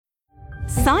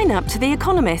Sign up to The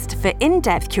Economist for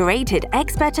in-depth curated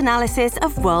expert analysis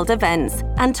of world events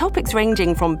and topics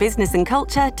ranging from business and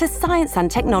culture to science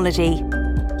and technology.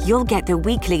 You'll get the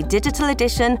weekly digital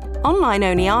edition,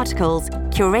 online-only articles,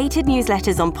 curated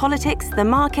newsletters on politics, the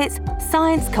markets,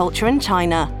 science, culture and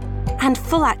China, and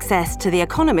full access to The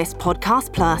Economist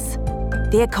Podcast Plus.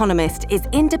 The Economist is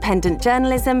independent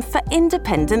journalism for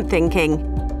independent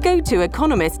thinking. Go to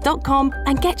economist.com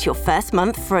and get your first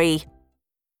month free.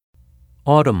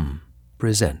 Autumn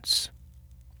presents.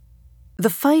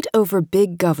 The fight over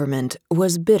big government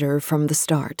was bitter from the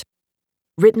start.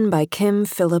 Written by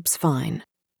Phillips-Fein.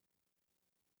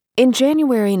 In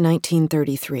January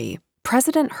 1933,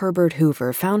 President Herbert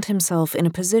Hoover found himself in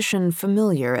a position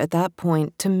familiar at that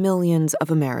point to millions of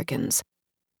Americans.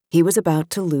 He was about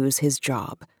to lose his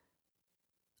job.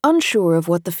 Unsure of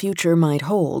what the future might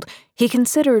hold, he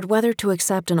considered whether to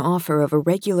accept an offer of a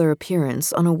regular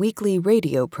appearance on a weekly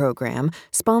radio program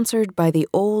sponsored by the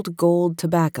Old Gold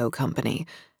Tobacco Company.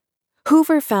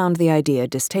 Hoover found the idea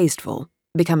distasteful.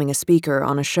 Becoming a speaker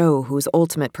on a show whose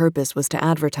ultimate purpose was to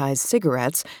advertise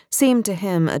cigarettes seemed to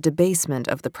him a debasement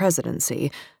of the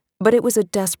presidency, but it was a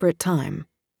desperate time.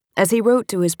 As he wrote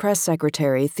to his press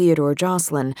secretary, Theodore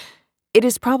Jocelyn, "It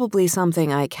is probably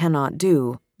something I cannot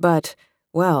do, but,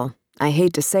 well, I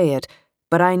hate to say it,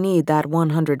 but I need that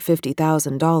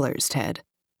 $150,000, Ted."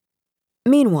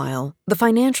 Meanwhile, the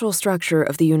financial structure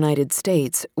of the United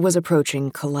States was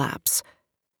approaching collapse.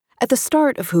 At the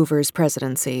start of Hoover's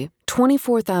presidency,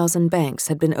 24,000 banks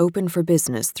had been open for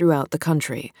business throughout the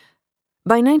country.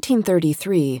 By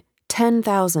 1933,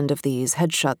 10,000 of these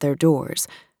had shut their doors.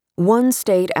 One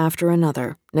state after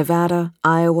another, Nevada,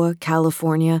 Iowa,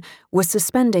 California, was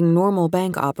suspending normal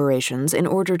bank operations in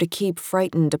order to keep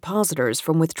frightened depositors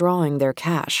from withdrawing their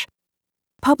cash.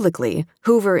 Publicly,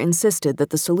 Hoover insisted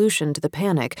that the solution to the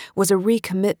panic was a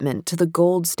recommitment to the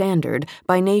gold standard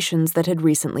by nations that had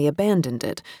recently abandoned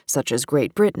it, such as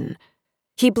Great Britain.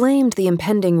 He blamed the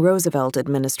impending Roosevelt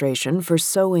administration for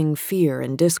sowing fear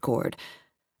and discord.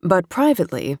 But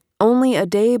privately, only a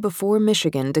day before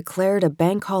Michigan declared a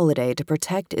bank holiday to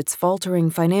protect its faltering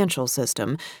financial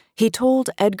system, he told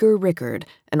Edgar Rickard,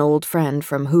 an old friend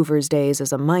from Hoover's days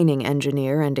as a mining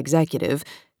engineer and executive,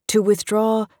 to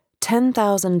withdraw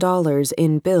 $10,000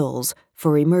 in bills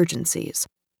for emergencies.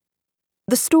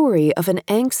 The story of an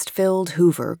angst-filled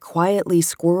Hoover quietly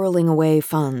squirreling away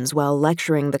funds while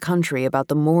lecturing the country about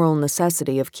the moral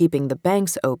necessity of keeping the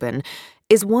banks open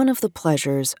is one of the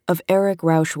pleasures of Eric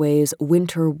Rauchway's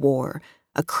Winter War,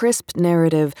 a crisp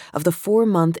narrative of the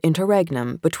 4-month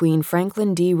interregnum between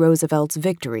Franklin D. Roosevelt's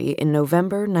victory in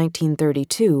November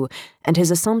 1932 and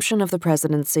his assumption of the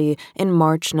presidency in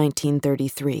March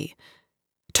 1933.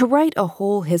 To write a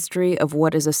whole history of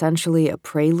what is essentially a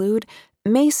prelude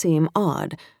may seem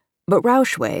odd, but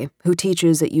Rauchway, who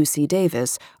teaches at UC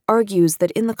Davis, argues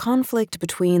that in the conflict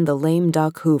between the lame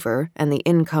duck Hoover and the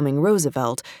incoming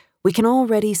Roosevelt, we can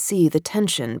already see the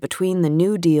tension between the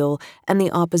New Deal and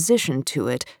the opposition to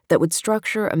it that would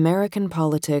structure American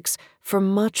politics for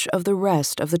much of the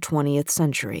rest of the 20th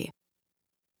century.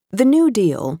 The New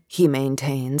Deal, he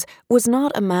maintains, was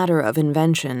not a matter of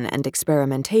invention and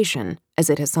experimentation, as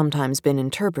it has sometimes been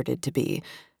interpreted to be.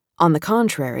 On the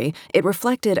contrary, it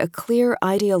reflected a clear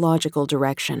ideological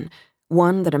direction,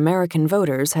 one that American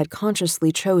voters had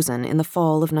consciously chosen in the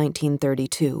fall of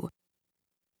 1932.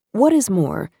 What is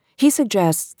more, he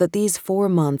suggests that these 4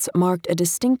 months marked a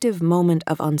distinctive moment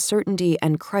of uncertainty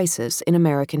and crisis in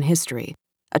American history,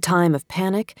 a time of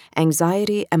panic,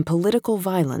 anxiety, and political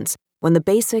violence when the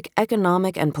basic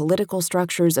economic and political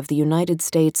structures of the United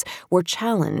States were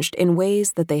challenged in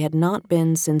ways that they had not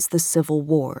been since the Civil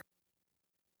War.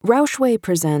 Rauchway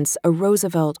presents a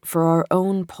Roosevelt for our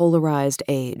own polarized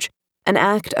age, an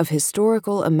act of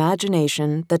historical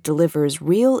imagination that delivers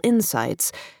real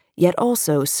insights, yet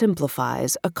also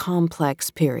simplifies a complex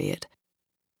period.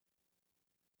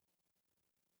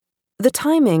 The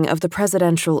timing of the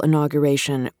presidential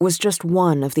inauguration was just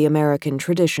one of the American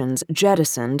traditions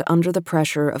jettisoned under the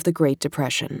pressure of the Great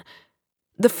Depression.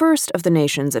 The first of the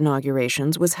nation's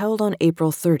inaugurations was held on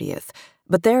April 30th,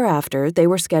 but thereafter they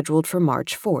were scheduled for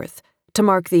March 4th, to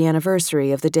mark the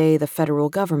anniversary of the day the federal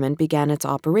government began its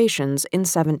operations in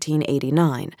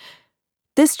 1789.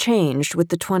 This changed with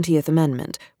the 20th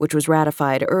Amendment, which was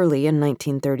ratified early in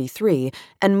 1933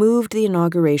 and moved the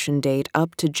inauguration date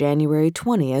up to January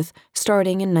 20th,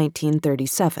 starting in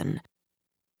 1937.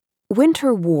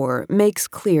 Winter War makes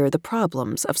clear the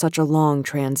problems of such a long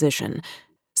transition,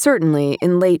 certainly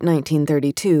in late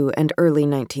 1932 and early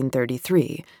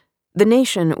 1933. The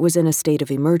nation was in a state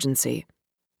of emergency.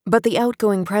 But the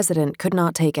outgoing president could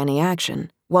not take any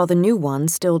action, while the new one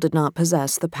still did not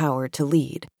possess the power to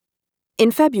lead.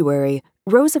 In February,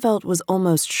 Roosevelt was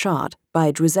almost shot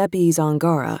by Giuseppe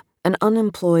Zangara, an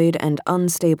unemployed and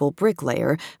unstable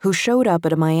bricklayer who showed up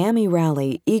at a Miami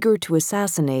rally eager to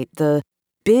assassinate the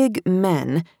big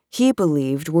men he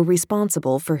believed were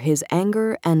responsible for his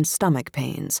anger and stomach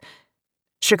pains.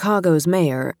 Chicago's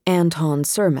mayor, Anton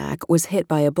Cermak, was hit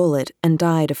by a bullet and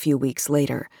died a few weeks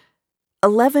later.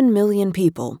 11 million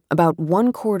people, about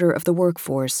 1/4 of the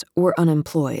workforce, were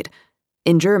unemployed.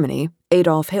 In Germany,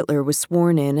 Adolf Hitler was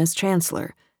sworn in as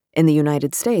chancellor. In the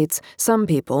United States, some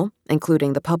people,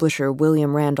 including the publisher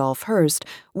William Randolph Hearst,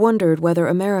 wondered whether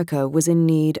America was in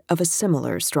need of a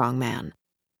similar strongman.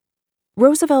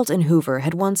 Roosevelt and Hoover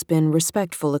had once been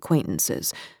respectful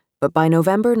acquaintances, but by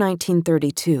November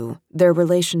 1932, their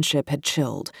relationship had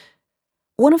chilled.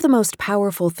 One of the most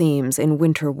powerful themes in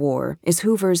Winter War is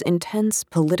Hoover's intense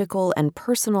political and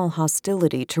personal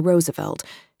hostility to Roosevelt,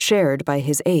 shared by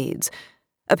his aides.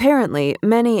 Apparently,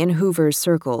 many in Hoover's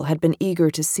circle had been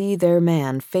eager to see their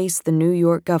man face the New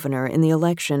York governor in the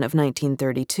election of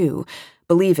 1932,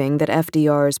 believing that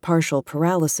FDR's partial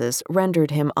paralysis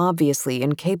rendered him obviously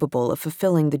incapable of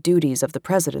fulfilling the duties of the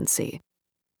presidency.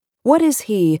 What is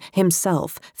he,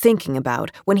 himself, thinking about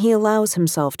when he allows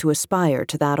himself to aspire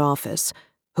to that office?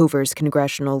 Hoover's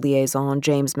congressional liaison,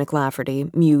 James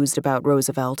McLafferty, mused about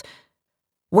Roosevelt.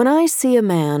 When I see a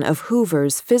man of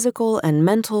Hoover's physical and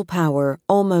mental power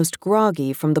almost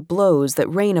groggy from the blows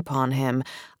that rain upon him,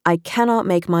 I cannot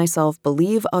make myself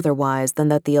believe otherwise than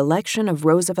that the election of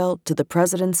Roosevelt to the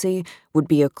presidency would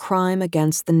be a crime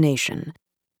against the nation.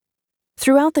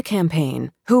 Throughout the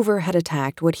campaign, Hoover had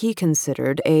attacked what he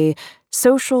considered a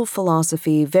social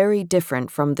philosophy very different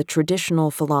from the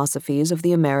traditional philosophies of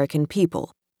the American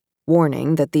people,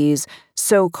 warning that these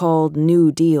so-called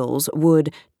New Deals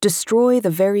would destroy the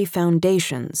very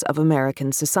foundations of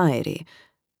American society.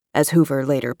 As Hoover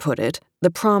later put it,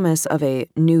 the promise of a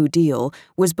New Deal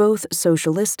was both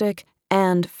socialistic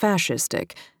and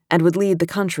fascistic and would lead the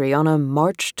country on a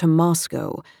march to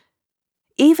Moscow.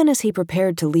 Even as he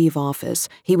prepared to leave office,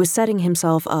 he was setting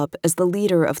himself up as the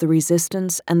leader of the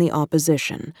resistance and the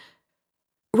opposition.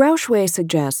 Rauschway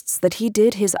suggests that he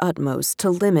did his utmost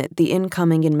to limit the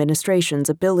incoming administration's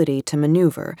ability to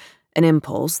maneuver, an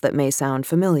impulse that may sound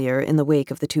familiar in the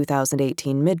wake of the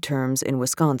 2018 midterms in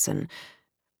Wisconsin.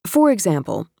 For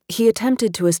example, he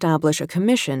attempted to establish a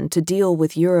commission to deal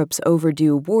with Europe's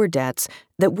overdue war debts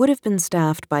that would have been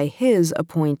staffed by his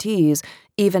appointees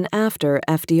even after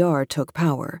FDR took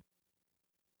power.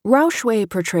 Rauschway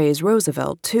portrays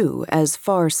Roosevelt, too, as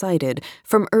far-sighted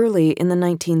from early in the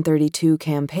 1932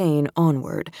 campaign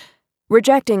onward.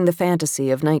 Rejecting the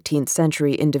fantasy of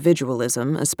 19th-century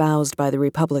individualism espoused by the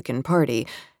Republican Party,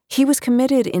 he was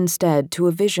committed instead to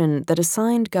a vision that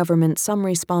assigned government some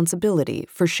responsibility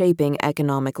for shaping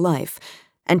economic life,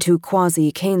 and to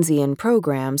quasi-Keynesian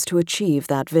programs to achieve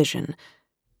that vision.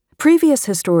 Previous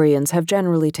historians have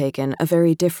generally taken a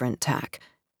very different tack.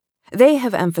 They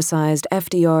have emphasized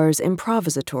FDR's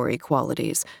improvisatory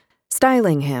qualities,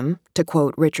 styling him, to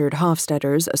quote Richard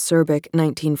Hofstadter's acerbic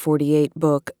 1948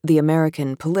 book, The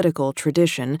American Political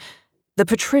Tradition, the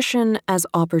patrician as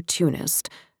opportunist,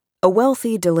 a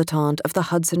wealthy dilettante of the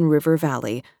Hudson River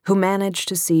Valley who managed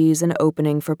to seize an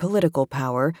opening for political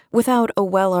power without a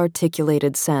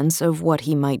well-articulated sense of what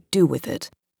he might do with it.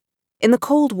 In the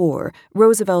Cold War,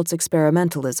 Roosevelt's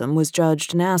experimentalism was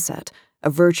judged an asset, a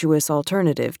virtuous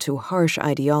alternative to harsh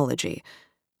ideology.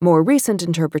 More recent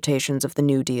interpretations of the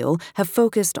New Deal have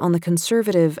focused on the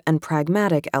conservative and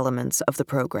pragmatic elements of the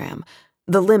program,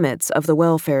 the limits of the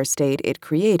welfare state it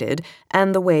created,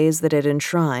 and the ways that it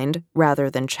enshrined,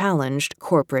 rather than challenged,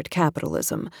 corporate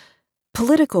capitalism.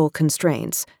 Political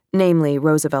constraints, namely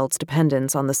Roosevelt's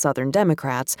dependence on the Southern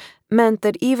Democrats, meant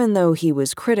that even though he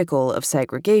was critical of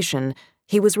segregation,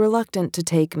 he was reluctant to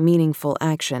take meaningful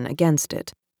action against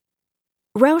it.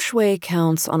 Rauschway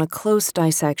counts on a close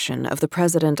dissection of the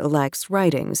president-elect's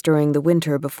writings during the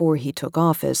winter before he took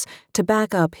office to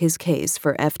back up his case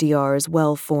for FDR's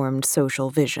well-formed social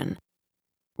vision.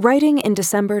 Writing in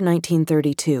December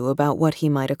 1932 about what he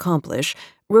might accomplish,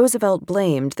 Roosevelt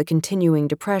blamed the continuing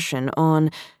depression on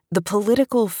the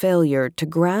political failure to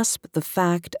grasp the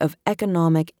fact of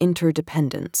economic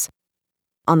interdependence.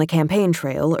 On the campaign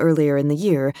trail earlier in the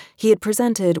year, he had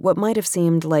presented what might have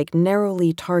seemed like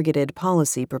narrowly targeted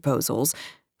policy proposals,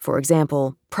 for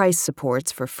example, price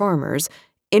supports for farmers,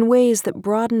 in ways that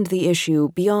broadened the issue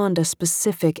beyond a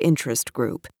specific interest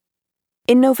group.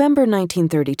 In November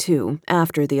 1932,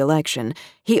 after the election,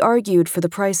 he argued for the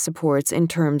price supports in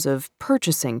terms of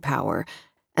purchasing power,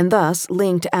 and thus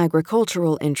linked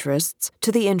agricultural interests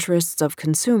to the interests of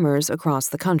consumers across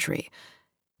the country.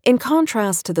 In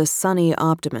contrast to the sunny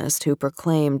optimist who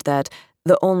proclaimed that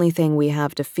the only thing we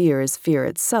have to fear is fear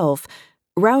itself,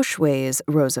 Rauschway's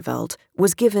Roosevelt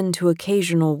was given to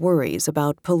occasional worries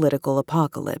about political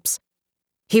apocalypse.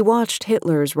 He watched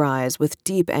Hitler's rise with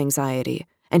deep anxiety,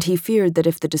 and he feared that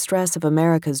if the distress of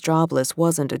America's jobless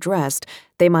wasn't addressed,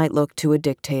 they might look to a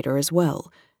dictator as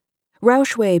well.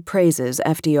 Rauschway praises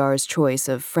FDR's choice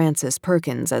of Frances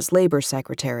Perkins as labor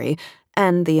secretary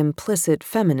and the implicit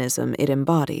feminism it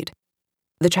embodied.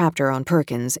 The chapter on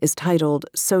Perkins is titled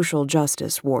Social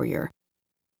Justice Warrior.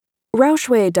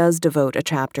 Rauschway does devote a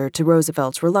chapter to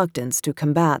Roosevelt's reluctance to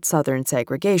combat Southern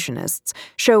segregationists,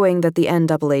 showing that the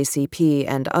NAACP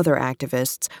and other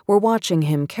activists were watching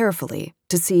him carefully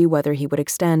to see whether he would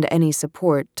extend any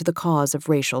support to the cause of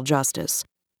racial justice.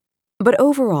 But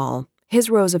overall, his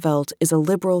Roosevelt is a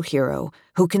liberal hero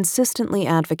who consistently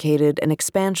advocated an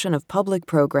expansion of public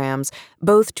programs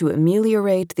both to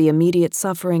ameliorate the immediate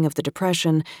suffering of the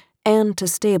Depression and to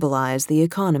stabilize the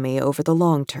economy over the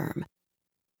long term.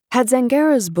 Had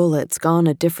Zangara's bullets gone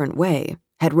a different way,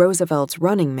 had Roosevelt's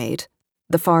running mate,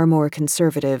 the far more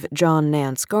conservative John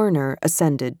Nance Garner,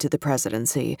 ascended to the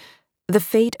presidency, the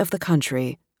fate of the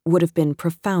country would have been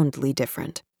profoundly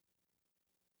different.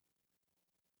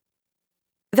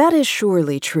 That is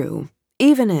surely true,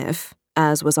 even if,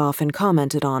 as was often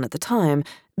commented on at the time,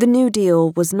 the New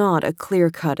Deal was not a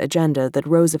clear-cut agenda that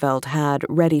Roosevelt had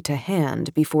ready to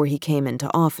hand before he came into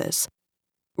office.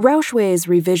 Rauschway's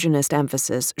revisionist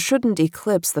emphasis shouldn't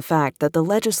eclipse the fact that the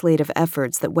legislative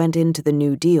efforts that went into the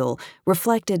New Deal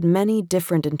reflected many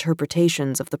different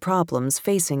interpretations of the problems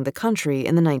facing the country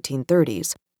in the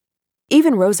 1930s.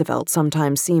 Even Roosevelt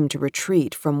sometimes seemed to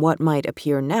retreat from what might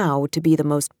appear now to be the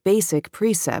most basic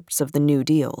precepts of the New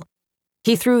Deal.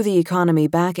 He threw the economy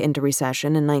back into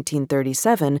recession in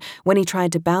 1937 when he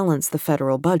tried to balance the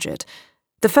federal budget.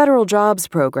 The federal jobs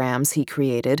programs he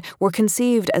created were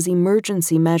conceived as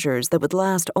emergency measures that would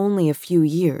last only a few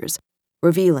years,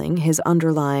 revealing his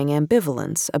underlying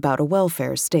ambivalence about a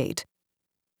welfare state.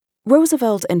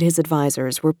 Roosevelt and his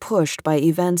advisers were pushed by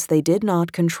events they did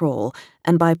not control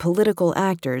and by political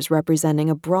actors representing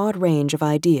a broad range of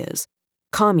ideas: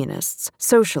 communists,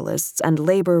 socialists, and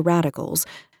labor radicals,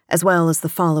 as well as the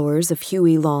followers of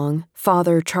Huey Long,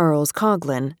 Father Charles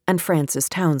Coughlin, and Francis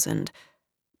Townsend.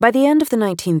 By the end of the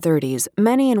 1930s,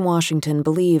 many in Washington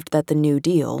believed that the New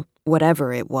Deal,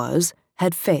 whatever it was,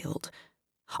 had failed.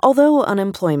 Although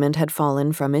unemployment had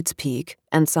fallen from its peak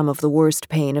and some of the worst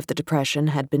pain of the Depression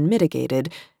had been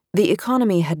mitigated, the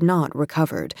economy had not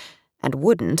recovered, and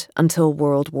wouldn't until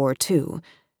World War II.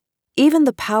 Even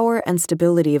the power and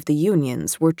stability of the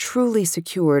unions were truly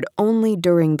secured only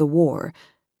during the war.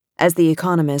 As the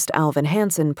economist Alvin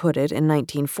Hansen put it in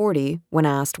 1940 when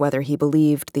asked whether he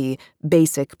believed the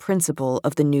basic principle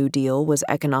of the New Deal was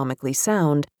economically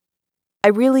sound, "I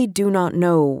really do not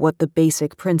know what the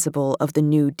basic principle of the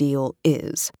New Deal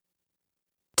is."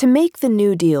 To make the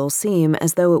New Deal seem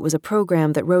as though it was a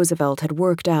program that Roosevelt had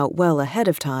worked out well ahead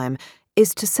of time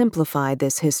is to simplify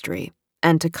this history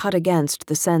and to cut against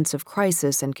the sense of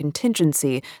crisis and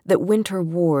contingency that winter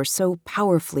war so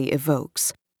powerfully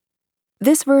evokes.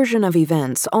 This version of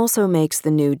events also makes the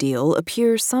New Deal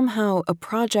appear somehow a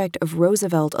project of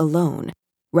Roosevelt alone,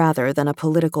 rather than a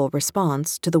political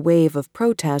response to the wave of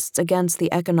protests against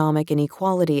the economic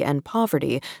inequality and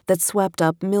poverty that swept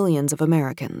up millions of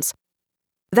Americans.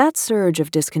 That surge of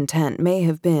discontent may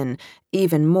have been,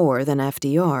 even more than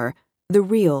FDR, the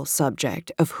real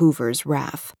subject of Hoover's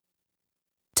wrath.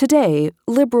 Today,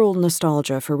 liberal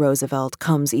nostalgia for Roosevelt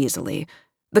comes easily.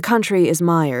 The country is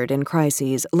mired in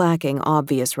crises lacking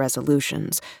obvious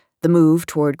resolutions. The move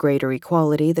toward greater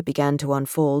equality that began to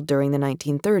unfold during the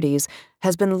 1930s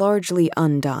has been largely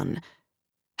undone.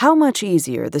 How much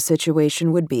easier the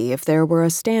situation would be if there were a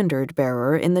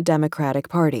standard-bearer in the Democratic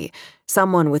Party,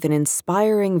 someone with an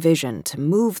inspiring vision to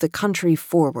move the country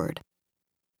forward.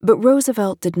 But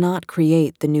Roosevelt did not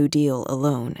create the New Deal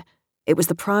alone. It was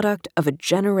the product of a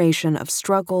generation of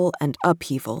struggle and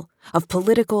upheaval, of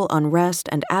political unrest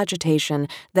and agitation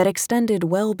that extended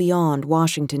well beyond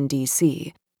Washington,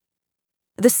 D.C.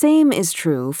 The same is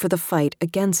true for the fight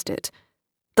against it.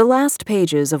 The last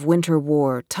pages of Winter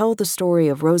War tell the story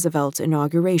of Roosevelt's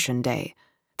inauguration day.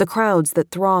 The crowds that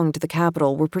thronged the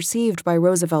Capitol were perceived by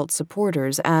Roosevelt's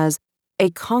supporters as a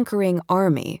conquering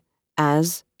army,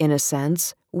 as, in a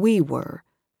sense, we were.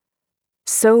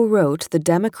 So wrote the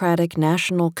Democratic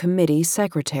National Committee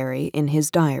secretary in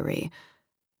his diary.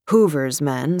 Hoover's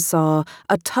men saw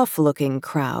a tough-looking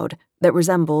crowd that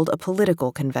resembled a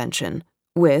political convention,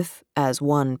 with, as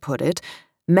one put it,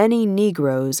 many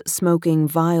Negroes smoking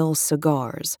vile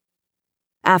cigars.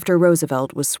 After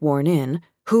Roosevelt was sworn in,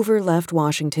 Hoover left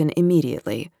Washington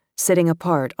immediately, sitting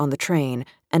apart on the train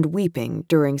and weeping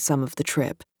during some of the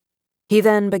trip. He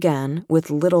then began, with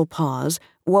little pause,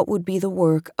 what would be the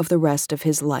work of the rest of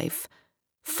his life,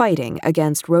 fighting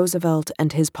against Roosevelt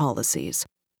and his policies.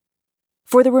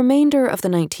 For the remainder of the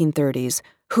 1930s,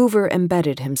 Hoover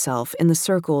embedded himself in the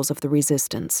circles of the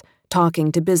resistance,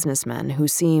 talking to businessmen who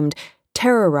seemed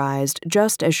terrorized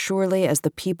just as surely as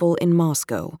the people in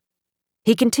Moscow.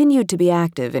 He continued to be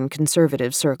active in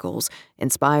conservative circles,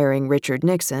 inspiring Richard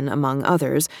Nixon, among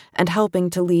others, and helping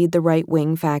to lead the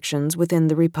right-wing factions within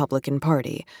the Republican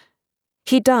Party.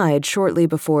 He died shortly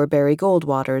before Barry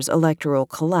Goldwater's electoral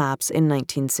collapse in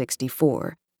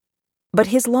 1964. But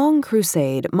his long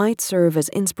crusade might serve as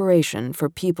inspiration for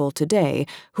people today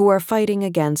who are fighting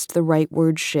against the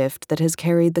rightward shift that has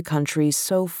carried the country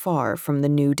so far from the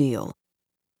New Deal.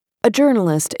 A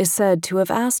journalist is said to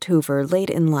have asked Hoover late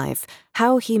in life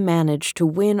how he managed to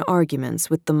win arguments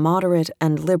with the moderate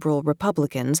and liberal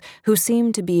Republicans who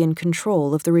seemed to be in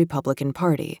control of the Republican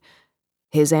Party.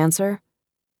 His answer?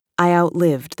 I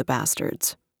outlived the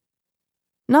bastards.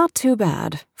 Not too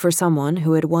bad for someone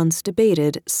who had once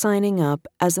debated signing up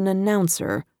as an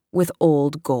announcer with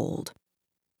Old Gold.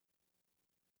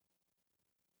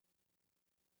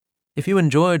 If you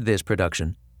enjoyed this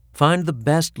production, find the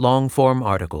best long-form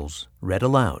articles read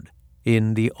aloud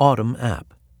in the Autumn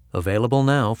app, available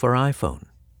now for iPhone.